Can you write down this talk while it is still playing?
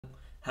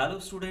Hello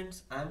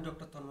students, I am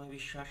Dr. Tanmoy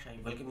Biswas. I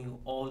welcome you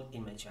all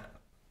in my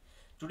channel.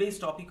 Today's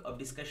topic of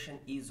discussion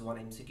is one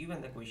MCQ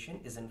and the question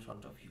is in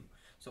front of you.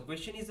 So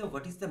question is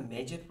what is the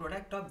major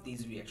product of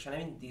this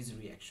reaction? This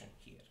reaction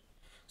here.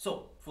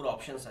 So four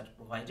options are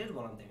provided,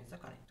 one of them is the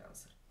correct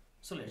answer.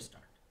 So let's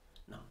start.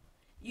 Now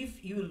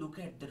if you look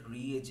at the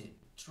reagent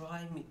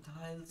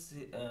trimethyl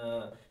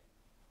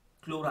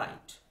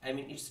chloride,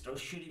 it's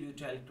tertiary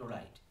butyl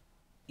chloride.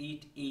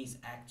 It is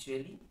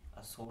actually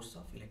a source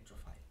of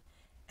electrophile.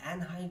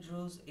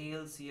 Anhydrous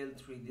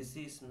AlCl3, this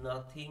is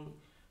nothing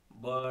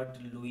but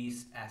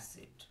Lewis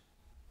acid,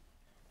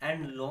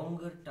 and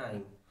longer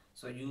time.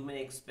 So you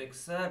may expect,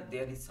 sir,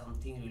 there is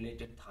something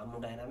related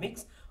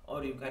thermodynamics,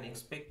 or you can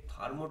expect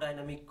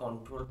thermodynamic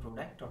control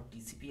product or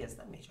TCP as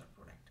the major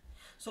product.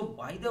 So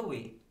by the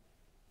way,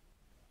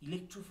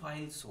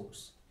 electrophile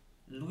source,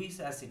 Lewis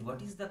acid,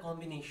 what is the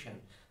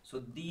combination? So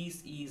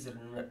this is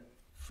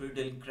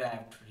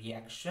Friedel-Crafts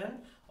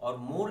reaction, or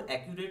more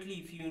accurately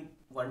if you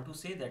want to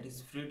say, that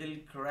is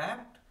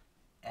Friedel-Crafts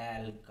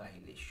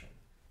alkylation.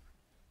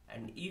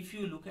 And if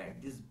you look at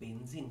this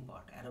benzene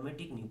part,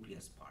 aromatic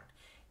nucleus part,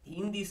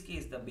 in this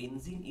case the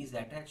benzene is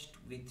attached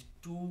with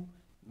 2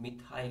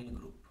 methyl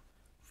group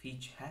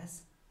which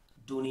has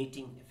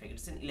donating effect.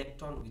 It's an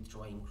electron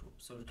withdrawing group.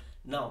 So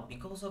now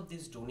because of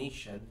this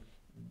donation,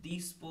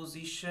 this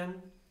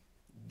position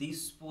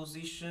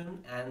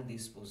and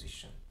this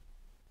position,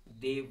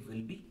 they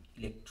will be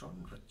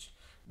electron rich,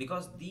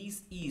 because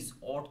this is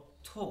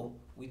ortho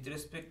with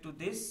respect to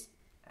this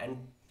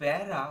and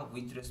para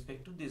with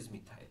respect to this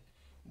methyl.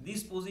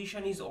 This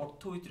position is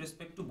ortho with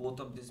respect to both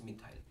of this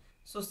methyl.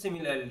 So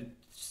similarly,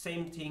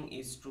 same thing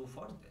is true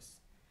for this.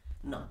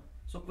 Now,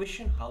 so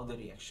question, how the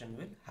reaction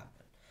will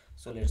happen.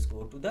 So let's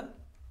go to the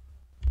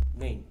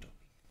main topic.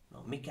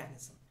 Now,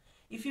 mechanism.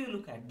 If you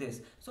look at this,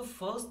 so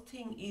first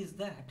thing is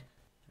that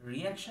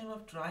reaction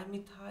of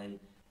trimethyl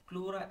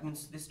chloride,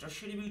 means this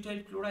tertiary butyl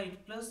chloride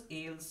plus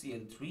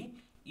AlCl3,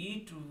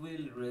 it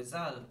will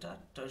result a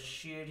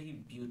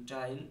tertiary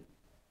butyl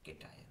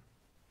cation.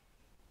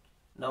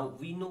 Now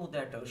we know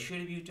that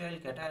tertiary butyl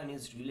cation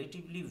is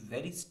relatively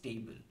very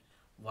stable.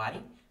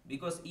 Why?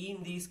 Because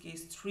in this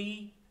case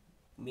 3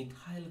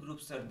 methyl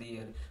groups are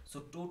there,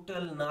 so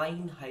total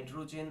 9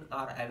 hydrogen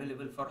are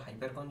available for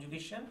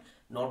hyperconjugation.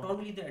 Not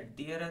only that,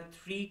 there are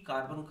 3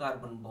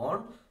 carbon-carbon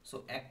bond,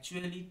 so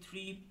actually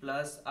 3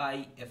 plus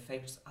I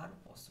effects are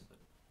possible.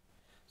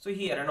 So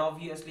here, and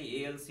obviously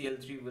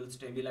AlCl3 will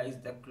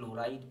stabilize the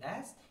chloride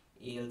as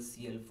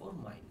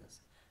AlCl4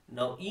 minus.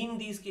 Now in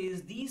this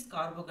case, these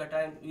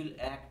carbocation will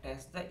act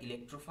as the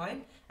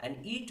electrophile and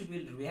it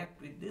will react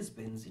with this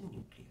benzene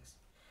nucleus.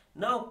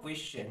 Now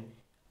question,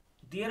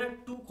 there are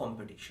 2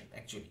 competition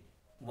actually.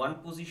 One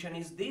position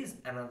is this,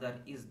 another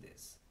is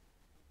this.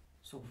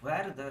 So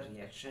where the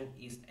reaction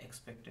is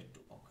expected to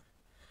occur.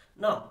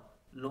 Now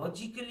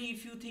logically,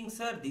 if you think,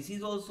 sir, this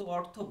is also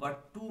ortho,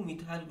 but 2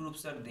 methyl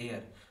groups are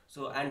there.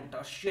 So and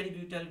tertiary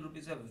butyl group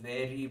is a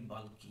very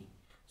bulky.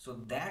 So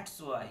that's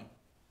why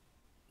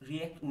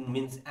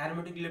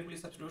aromatic electrophilic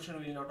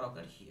substitution will not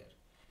occur here.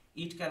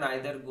 It can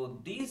either go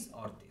this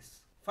or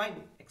this.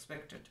 Fine,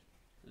 expected.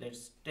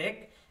 Let's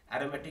take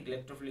aromatic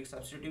electrophilic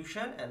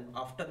substitution, and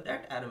after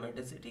that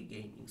aromaticity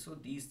gaining. So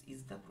this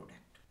is the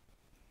product.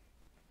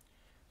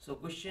 So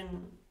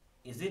question,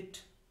 is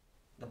it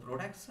the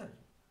product, sir?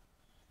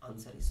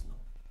 Answer is no,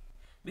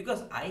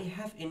 because I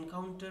have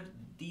encountered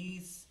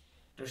these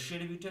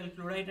tertiary butyl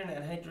chloride and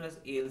anhydrous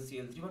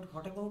AlCl3, but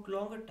what about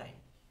longer time?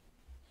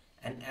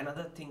 And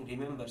another thing,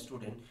 remember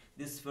student,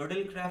 this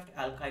Friedel-Crafts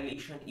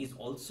alkylation is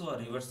also a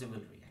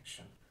reversible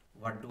reaction.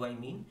 What do I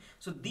mean?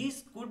 So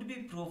this could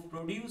be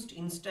produced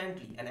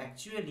instantly, and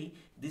actually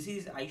this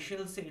is, I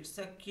shall say, it's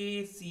a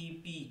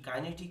KCP,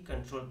 kinetic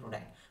control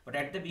product, but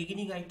at the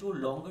beginning I told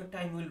longer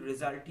time will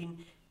result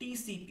in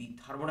TCP,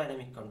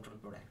 thermodynamic control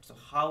product. So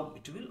how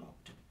it will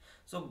obtain?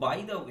 So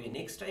by the way,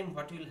 next time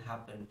what will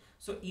happen?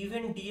 So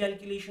even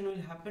dealkylation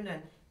will happen,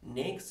 and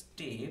next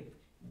step,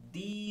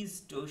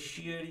 these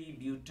tertiary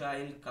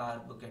butyl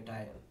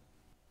carbocation,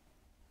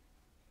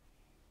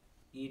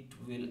 it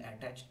will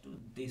attach to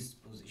this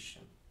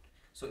position.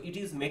 So it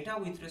is meta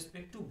with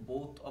respect to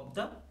both of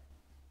the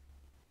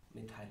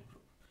methyl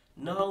group.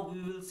 Now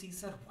we will see,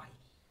 sir,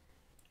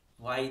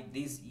 why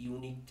this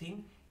unique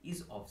thing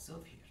is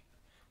observed here.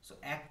 So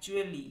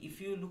actually, if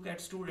you look at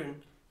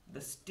student, the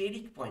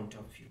steric point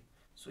of view,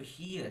 so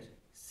here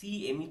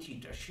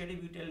CMe3, tertiary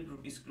butyl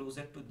group, is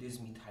closer to this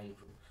methyl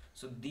group.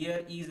 So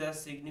there is a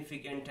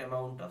significant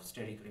amount of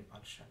steric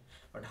repulsion.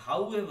 But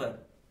however,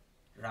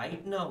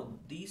 right now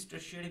this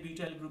tertiary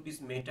butyl group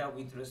is meta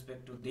with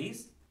respect to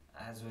this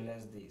as well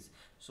as this.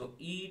 So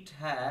it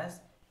has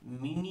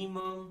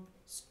minimum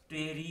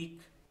steric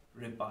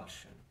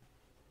repulsion.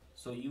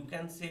 So you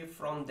can say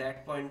from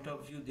that point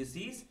of view, this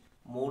is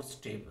more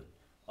stable,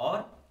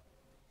 or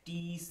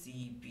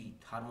TCP,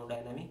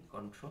 thermodynamic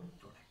control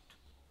product.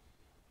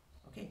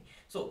 Okay,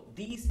 so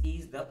this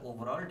is the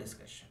overall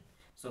discussion.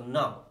 So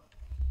now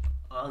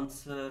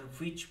answer,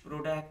 which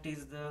product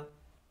is the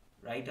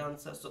right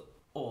answer? So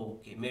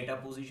Okay, meta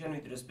position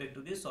with respect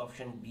to this,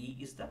 option B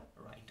is the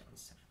right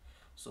answer.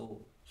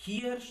 So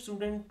here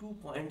student, 2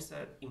 points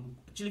are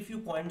actually few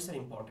points are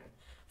important.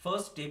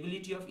 First,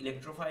 stability of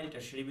electrophile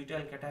tertiary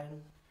butyl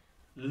cation,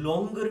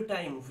 longer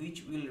time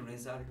which will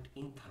result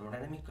in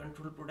thermodynamic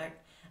control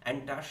product,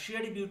 and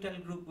tertiary butyl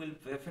group will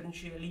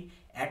preferentially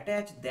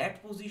attach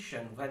that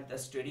position where the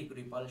steric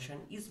repulsion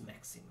is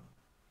maximum.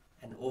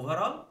 And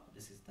overall,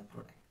 this is the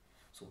product.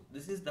 So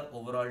this is the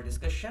overall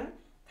discussion.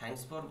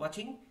 Thanks for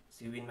watching.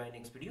 See you in my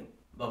next video.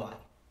 Bye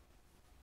bye.